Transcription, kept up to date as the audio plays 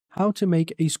how to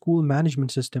make a school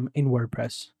management system in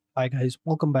WordPress. Hi guys,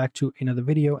 welcome back to another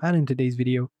video, and in today's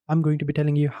video, I'm going to be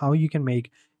telling you how you can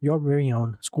make your very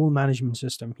own school management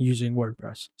system using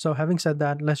WordPress. So having said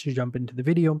that, let's just jump into the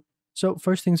video. So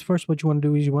first things first, what you want to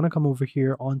do is you want to come over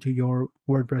here onto your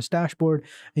WordPress dashboard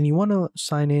and you want to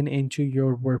sign in into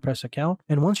your WordPress account.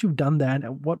 And once you've done that,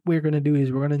 what we're going to do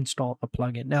is we're going to install a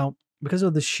plugin. Now, because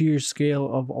of the sheer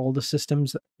scale of all the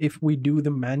systems, if we do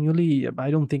them manually,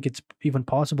 I don't think it's even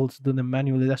possible to do them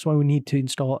manually. That's why we need to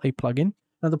install a plugin.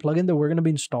 Now, the plugin that we're going to be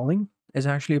installing is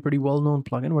actually a pretty well-known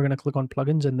plugin. We're going to click on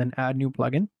plugins and then add new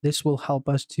plugin. This will help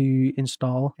us to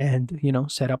install and,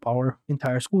 set up our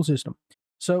entire school system.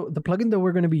 So the plugin that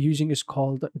we're going to be using is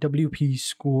called WP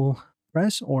School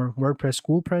Press or WordPress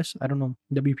School Press. I don't know,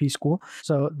 WP School.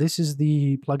 So this is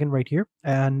the plugin right here,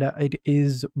 and it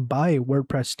is by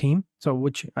WordPress team. So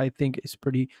which I think is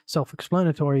pretty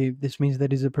self-explanatory. This means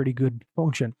that is a pretty good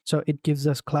function. So it gives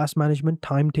us class management,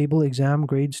 timetable, exam,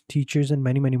 grades, teachers, and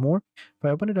many, many more. If I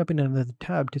open it up in another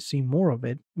tab to see more of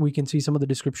it, we can see some of the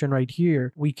description right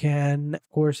here. We can, of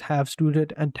course, have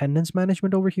student attendance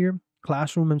management over here,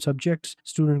 classroom and subjects,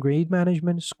 student grade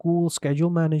management, school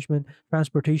schedule management,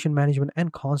 transportation management,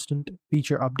 and constant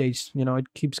feature updates.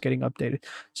 It keeps getting updated.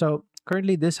 So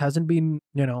currently this hasn't been,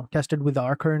 tested with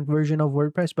our current version of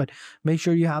WordPress, but make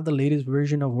sure you have the latest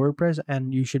version of WordPress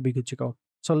and you should be good to go.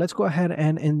 So let's go ahead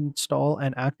and install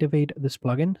and activate this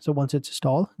plugin. So once it's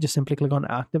installed, just simply click on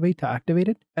activate to activate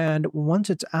it. And once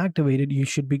it's activated, you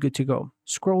should be good to go.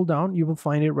 Scroll down, you will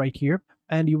find it right here.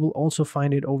 And you will also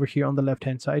find it over here on the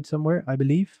left-hand side somewhere, I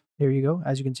believe. There you go.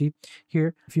 As you can see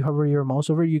here, if you hover your mouse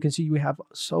over, you can see we have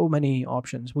so many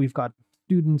options. We've got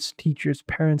students, teachers,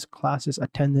 parents, classes,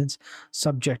 attendance,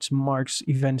 subjects, marks,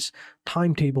 events,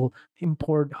 timetable,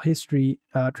 import, history,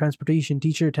 transportation,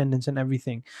 teacher attendance, and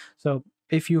everything. So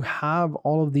if you have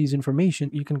all of these information,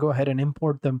 you can go ahead and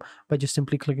import them by just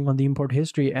simply clicking on the import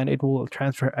history, and it will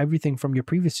transfer everything from your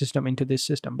previous system into this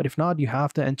system. But if not, you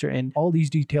have to enter in all these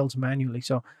details manually.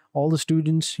 So all the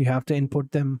students, you have to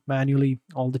input them manually,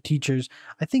 all the teachers.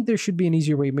 I think there should be an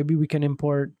easier way. Maybe we can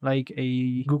import like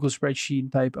a Google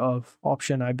spreadsheet type of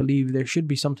option. I believe there should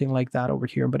be something like that over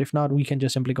here. But if not, we can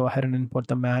just simply go ahead and import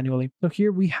them manually. So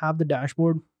here we have the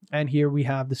dashboard, and here we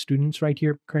have the students right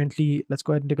here. Currently, let's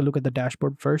go ahead and take a look at the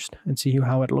dashboard first and see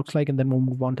how it looks like, and then we'll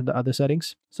move on to the other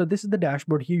settings. So this is the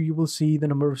dashboard. Here you will see the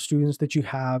number of students that you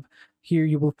have. Here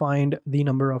you will find the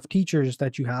number of teachers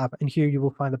that you have, and here you will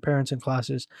find the parents and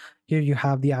classes. Here you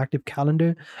have the active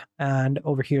calendar, and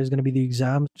over here is going to be the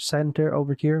exam center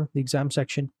over here, the exam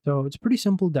section. So it's a pretty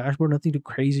simple dashboard, nothing too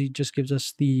crazy, just gives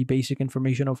us the basic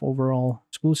information of overall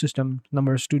school system,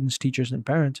 number of students, teachers, and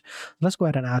parents. Let's go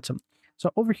ahead and add some.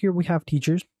 So over here we have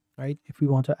teachers, right? If we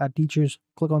want to add teachers,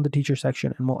 click on the teacher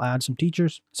section and we'll add some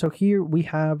teachers. So here we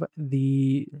have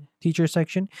the teacher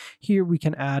section. Here we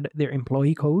can add their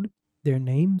employee code, their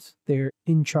names, they're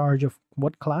in charge of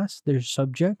what class, their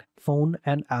subject, phone,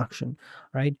 and action,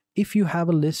 right? If you have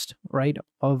a list, right,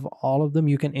 of all of them,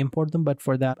 you can import them. But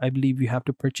for that, I believe you have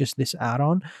to purchase this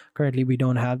add-on. Currently, we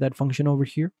don't have that function over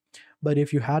here. But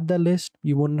if you had that list,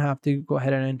 you wouldn't have to go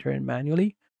ahead and enter it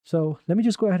manually. So let me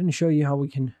just go ahead and show you how we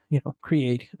can,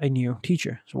 create a new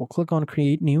teacher. So we'll click on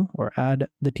create new or add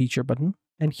the teacher button.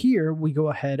 And here we go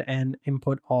ahead and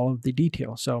input all of the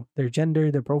details. So their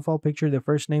gender, their profile picture, their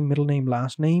first name, middle name,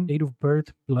 last name, date of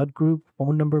birth, blood group,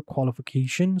 phone number,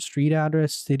 qualification, street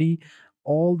address, city,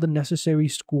 all the necessary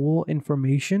school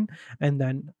information. And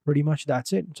then pretty much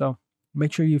that's it. So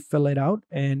make sure you fill it out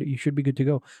and you should be good to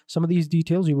go. Some of these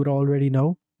details you would already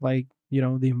know, like,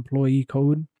 the employee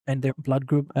code and their blood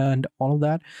group and all of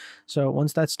that. So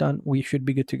once that's done, we should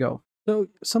be good to go. So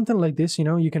something like this,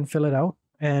 you can fill it out.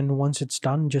 And once it's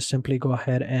done, just simply go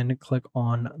ahead and click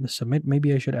on the submit.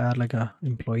 Maybe I should add like a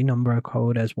employee number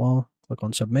code as well. Click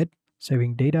on submit,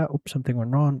 saving data. Oops, something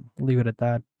went wrong. Leave it at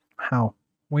that. How?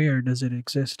 Where does it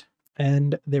exist?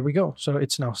 And there we go. So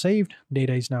it's now saved.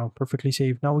 Data is now perfectly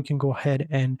saved. Now we can go ahead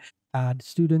and add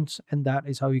students, and that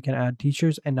is how you can add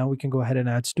teachers. And now we can go ahead and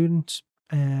add students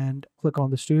and click on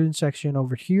the student section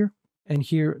over here. And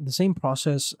here, the same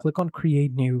process, click on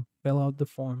create new, fill out the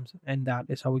forms, and that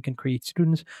is how we can create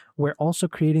students. We're also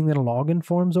creating the login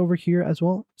forms over here as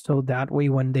well. So that way,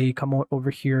 when they come out over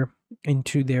here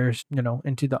into their,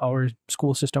 into our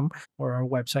school system or our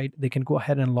website, they can go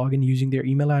ahead and log in using their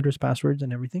email address, passwords,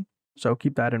 and everything. So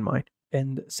keep that in mind.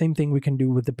 And same thing we can do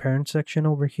with the parent section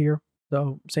over here.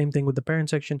 So same thing with the parent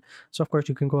section. So of course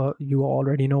you can go, you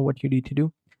already know what you need to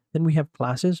do. Then we have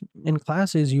classes. In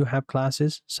classes, you have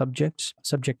classes, subjects,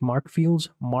 subject mark fields,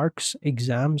 marks,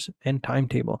 exams, and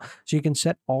timetable. So you can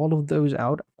set all of those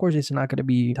out. Of course, it's not going to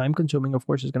be time consuming. Of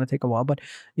course, it's going to take a while, but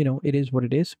it is what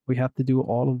it is. We have to do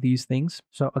all of these things.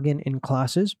 So again, in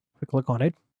classes, we click on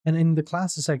it. And in the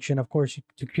classes section, of course,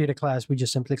 to create a class, we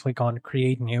just simply click on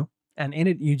create new. And in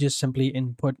it, you just simply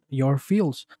input your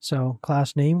fields. So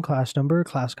class name, class number,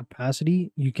 class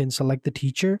capacity. You can select the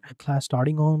teacher, class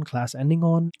starting on, class ending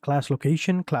on, class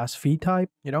location, class fee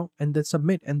type, and then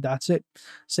submit. And that's it.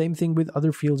 Same thing with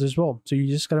other fields as well. So you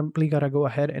just simply got to go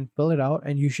ahead and fill it out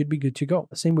and you should be good to go.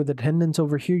 Same with attendance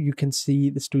over here. You can see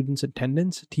the students'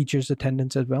 attendance, teachers'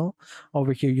 attendance as well.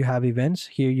 Over here, you have events.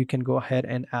 Here, you can go ahead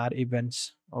and add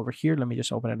events over here. Let me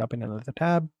just open it up in another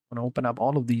tab. I'm going to open up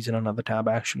all of these in another tab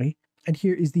actually. And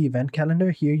here is the event calendar.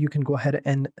 Here you can go ahead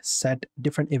and set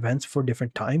different events for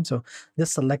different times. So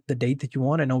just select the date that you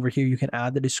want. And over here, you can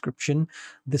add the description,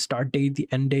 the start date, the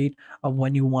end date of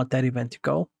when you want that event to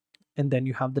go. And then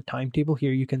you have the timetable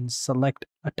here. You can select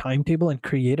a timetable and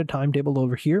create a timetable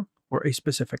over here for a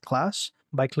specific class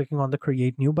by clicking on the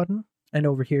create new button. And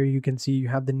over here, you can see you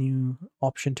have the new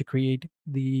option to create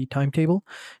the timetable.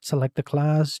 Select the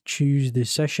class, choose the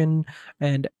session,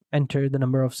 and enter the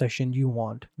number of sessions you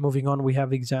want. Moving on, we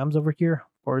have exams over here.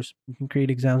 Of course, you can create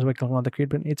exams by clicking on the create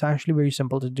button. It's actually very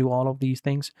simple to do all of these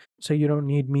things. So you don't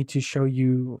need me to show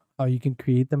you how you can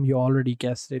create them. You already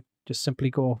guessed it. Just simply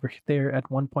go over there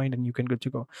at one point and you can good to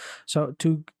go. So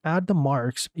to add the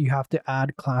marks, you have to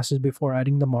add classes before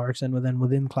adding the marks. And then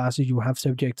within classes, you have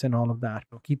subjects and all of that.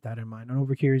 So keep that in mind. And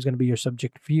over here is going to be your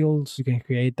subject fields. You can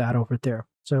create that over there.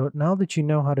 So now that you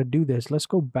know how to do this, let's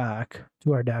go back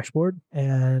to our dashboard.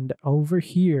 And over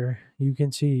here, you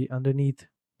can see underneath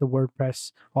the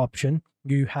WordPress option,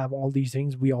 you have all these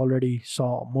things. We already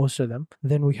saw most of them.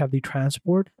 Then we have the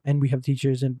transport and we have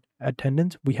teachers and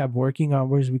attendance. We have working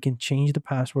hours. We can change the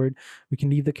password. We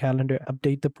can leave the calendar,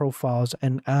 update the profiles,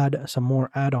 and add some more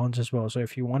add-ons as well. So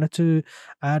if you wanted to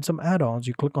add some add-ons,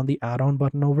 you click on the add-on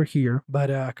button over here.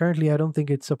 But currently, I don't think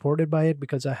it's supported by it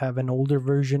because I have an older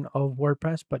version of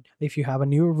WordPress. But if you have a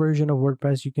newer version of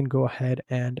WordPress, you can go ahead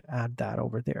and add that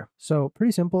over there. So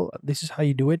pretty simple. This is how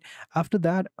you do it. After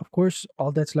that, of course,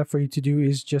 all that's left for you to do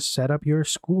is just set up your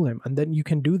school name. And then you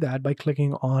can do that by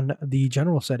clicking on the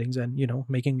general settings and,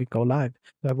 making it go live.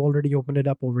 So I've already opened it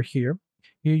up over here.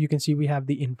 Here you can see we have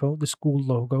the info, the school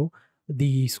logo,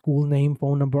 the school name,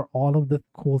 phone number, all of the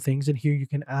cool things. And here you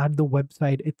can add the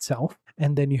website itself.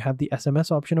 And then you have the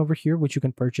SMS option over here, which you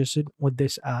can purchase it with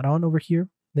this add-on over here.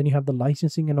 Then you have the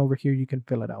licensing, and over here you can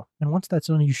fill it out. And once that's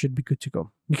done, you should be good to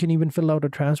go. You can even fill out a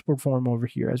transport form over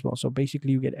here as well. So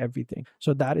basically you get everything.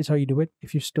 So that is how you do it.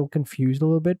 If you're still confused a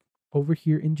little bit, over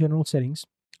here in general settings,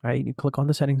 right, you click on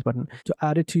the settings button to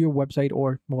add it to your website,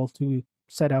 or to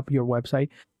set up your website.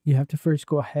 You have to first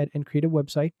go ahead and create a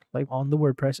website like on the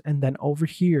WordPress, and then over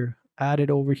here, add it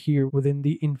over here within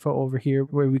the info over here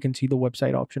where we can see the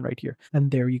website option right here. And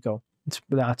there you go. It's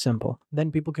that simple.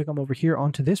 Then people can come over here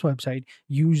onto this website,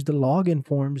 use the login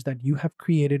forms that you have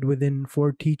created within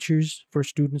for teachers, for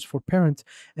students, for parents,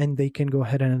 and they can go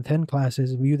ahead and attend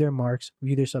classes, view their marks,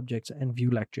 view their subjects, and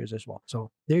view lectures as well. So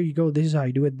there you go. This is how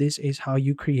you do it. This is how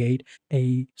you create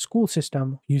a school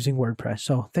system using WordPress.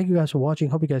 So thank you guys for watching.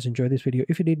 Hope you guys enjoyed this video.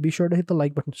 If you did, be sure to hit the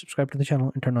like button, subscribe to the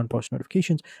channel, and turn on post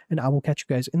notifications. And I will catch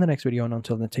you guys in the next video. And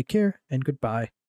until then, take care and goodbye.